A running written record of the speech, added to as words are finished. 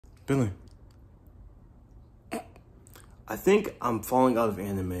Bentley. I think I'm falling out of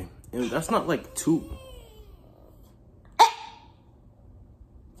anime. And that's not like too...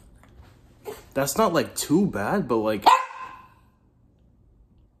 That's not like too bad, but like...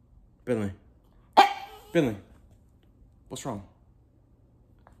 Bentley. Bentley. What's wrong?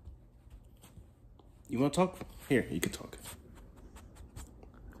 You want to talk? Here, you can talk.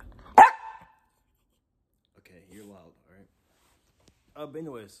 Okay, you're loud, alright? But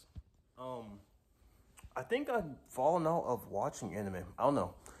anyways, I think I've fallen out of watching anime. I don't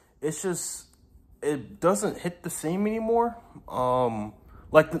know. It's just, it doesn't hit the same anymore.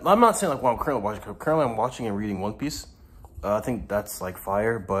 Like, I'm not saying like what I'm currently watching. Currently, I'm watching and reading One Piece. I think that's like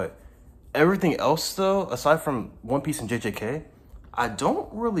fire, but everything else though, aside from One Piece and JJK, I don't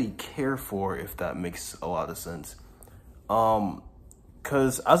really care for, if that makes a lot of sense.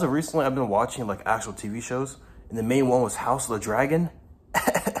 Cause as of recently, I've been watching like actual TV shows, and the main one was House of the Dragon.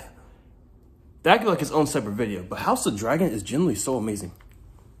 That could be like its own separate video, but House of the Dragon is generally so amazing.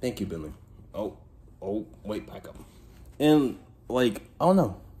 Thank you, Bentley. Oh, wait, back up. And like, I don't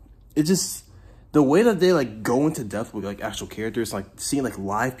know, it just, the way that they like go into depth with like actual characters, like seeing like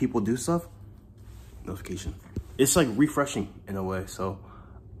live people do stuff, notification, it's like refreshing in a way. So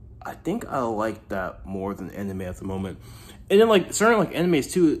I think I like that more than anime at the moment. And then like certain like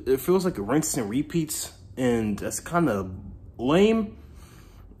animes too, it feels like rinse and repeats, and that's kind of lame.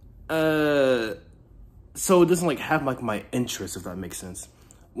 So it doesn't like have like my interest, if that makes sense.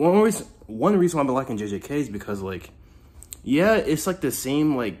 One reason why I've been liking JJK is because like, yeah, it's like the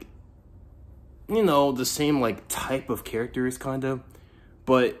same like, you know, the same like type of characters kind of,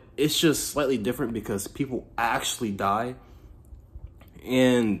 but it's just slightly different because people actually die,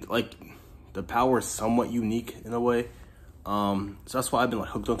 and like the power is somewhat unique in a way. So that's why I've been like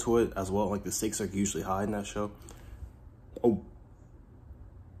hooked onto it as well. Like the stakes are usually high in that show. Oh.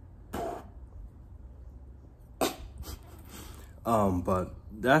 But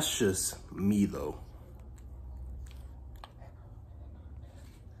that's just me though.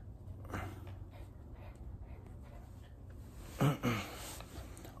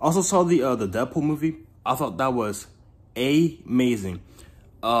 Also saw the Deadpool movie. I thought that was amazing.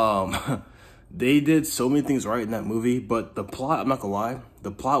 They did so many things right in that movie, but the plot, I'm not gonna lie,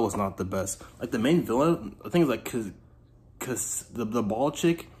 the plot was not the best. Like the main villain, I think it's like cause the bald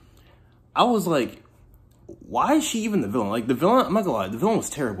chick, I was like, why is she even the villain? Like the villain, I'm not gonna lie, the villain was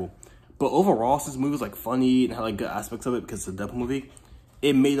terrible. But overall, since the movie was like funny and had like good aspects of it because it's a Deadpool movie,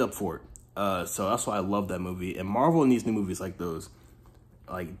 it made up for it. So that's why I love that movie. And Marvel needs new movies like those.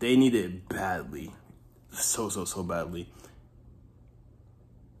 Like they need it badly, so badly.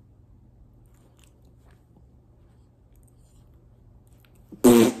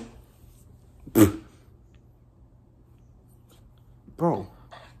 Bro.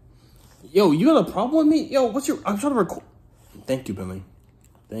 Yo, you got a problem with me? Yo, what's your... I'm trying to record... Thank you, Bentley.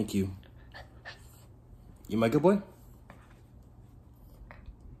 Thank you. You my good boy?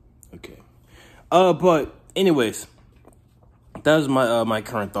 Okay. But anyways, that is my my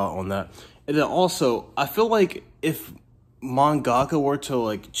current thought on that. And then also, I feel like if mangaka were to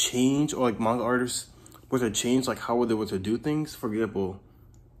like change, or like manga artists were to change like how they were to do things, for example,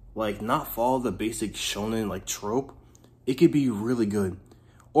 like not follow the basic shonen like trope, it could be really good.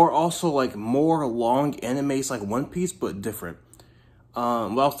 Or also like more long animes like One Piece, but different. What I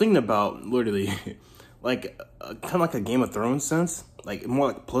was thinking about, literally, like kind of like a Game of Thrones sense, like more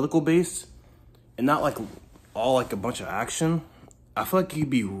like political based, and not like all like a bunch of action. I feel like it could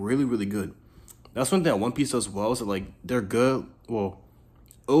be really good. That's one thing that One Piece does well, is that like they're good. Well,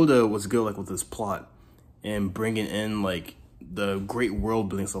 Oda was good like with his plot and bringing in like the great world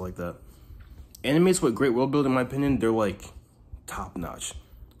building, stuff like that. Animes with great world building, in my opinion, they're like top notch.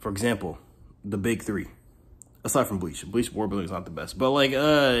 For example, the big three, aside from Bleach. Bleach world building is not the best, but like,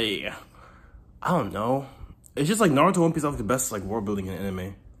 yeah. I don't know. It's just like Naruto, One Piece are like the best like world building in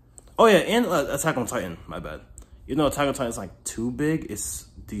anime. Oh yeah, and Attack on Titan. My bad. You know, Attack on Titan is like too big. It's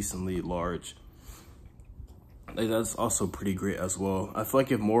decently large. Like that's also pretty great as well. I feel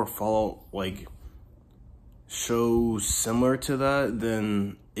like if more follow like shows similar to that,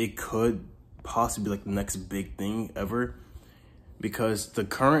 then it could possibly be like the next big thing ever. Because the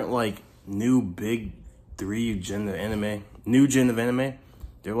current like new big new gen of anime,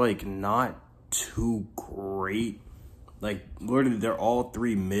 they're like not too great. Like literally they're all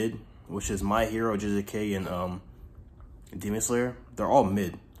three mid, which is My Hero, JJK, and Demon Slayer. They're all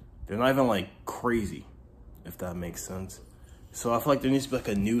mid. They're not even like crazy, if that makes sense. So I feel like there needs to be like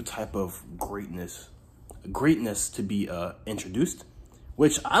a new type of greatness to be introduced,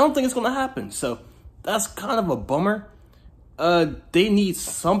 which I don't think is gonna happen. So that's kind of a bummer. They need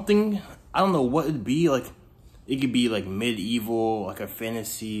something. I don't know what it'd be. Like, it could be like medieval, like a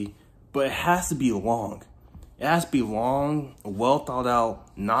fantasy, but it has to be long. It has to be long, well thought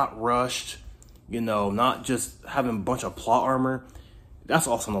out, not rushed. You know, not just having a bunch of plot armor. That's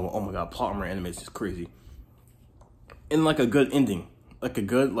also oh my god, plot armor anime is just crazy. And like a good ending, like a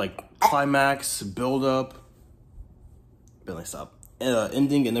good like climax, build up. Bentley, stop.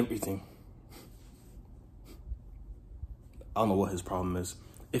 Ending and everything. I don't know what his problem is.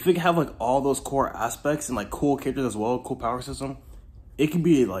 If it could have like all those core aspects and like cool characters as well, cool power system, it could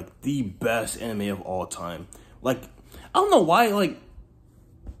be like the best anime of all time. Like, I don't know why like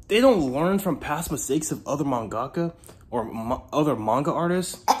they don't learn from past mistakes of other mangaka or other manga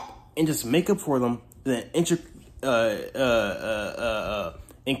artists and just make up for them, then include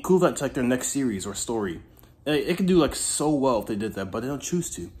that to like their next series or story. It could do like so well if they did that, but they don't choose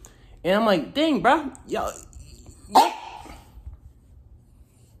to. And I'm like, dang, bro, yeah.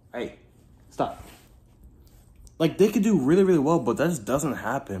 Hey, stop. Like, they could do really, really well, but that just doesn't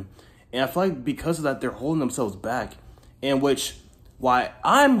happen. And I feel like because of that, they're holding themselves back. And why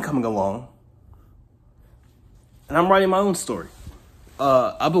I'm coming along, and I'm writing my own story.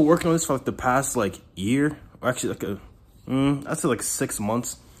 I've been working on this for like the past like year, or actually like I'd say like 6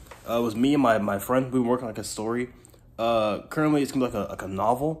 months. It was me and my friend. We've been working on like a story. Currently it's gonna be like a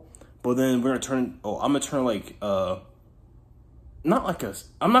novel, but then we're gonna turn. Oh, I'm gonna turn like I'm not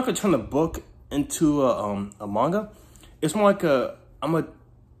gonna turn the book into a manga. It's more like I'm gonna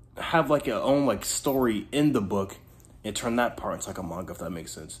have like a own like story in the book and turn that part into like a manga, if that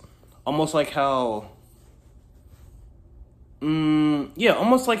makes sense. Almost like how, yeah,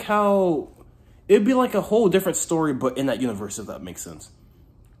 almost like how it'd be like a whole different story, but in that universe, if that makes sense.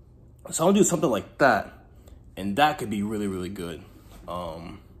 So I'm gonna do something like that, and that could be really, really good.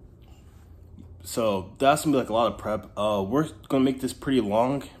 So that's gonna be like a lot of prep. We're gonna make this pretty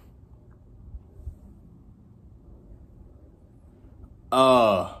long.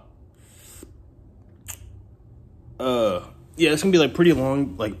 Yeah, it's gonna be like pretty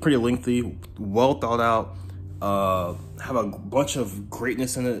long, like pretty lengthy, well thought out. Have a bunch of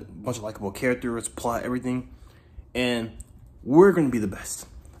greatness in it, a bunch of likable characters, plot, everything, and we're gonna be the best.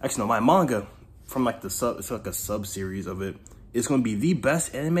 Actually, no, my manga from like it's like a sub series of it. It's gonna be the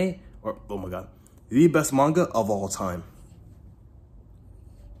best anime, or oh my god, the best manga of all time.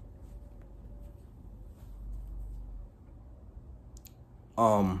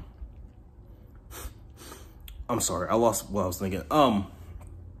 I'm sorry, I lost what I was thinking. I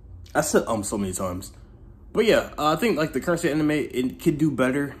said so many times. But yeah, I think like the current state anime, it could do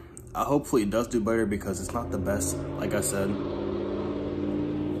better. Hopefully it does do better because it's not the best, like I said.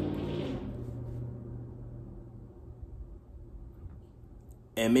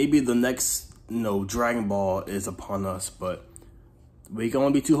 And maybe the next, Dragon Ball is upon us, but we can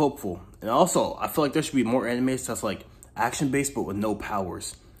only be too hopeful. And also, I feel like there should be more animes that's like action-based but with no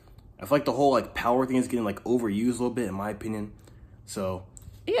powers. I feel like the whole like power thing is getting like overused a little bit, in my opinion. So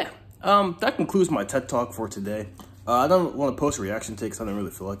yeah, that concludes my TED Talk for today. I don't want to post a reaction take because I don't really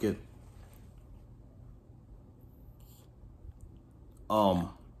feel like it.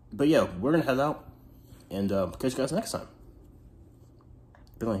 But yeah, we're gonna head out and catch you guys next time.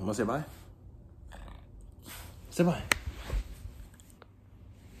 Bentley, wanna say bye? Say bye.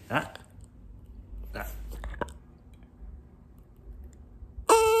 Ah.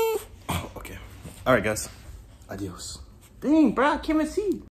 Okay. All right, guys. Adios. Dang, bro, I can't even see.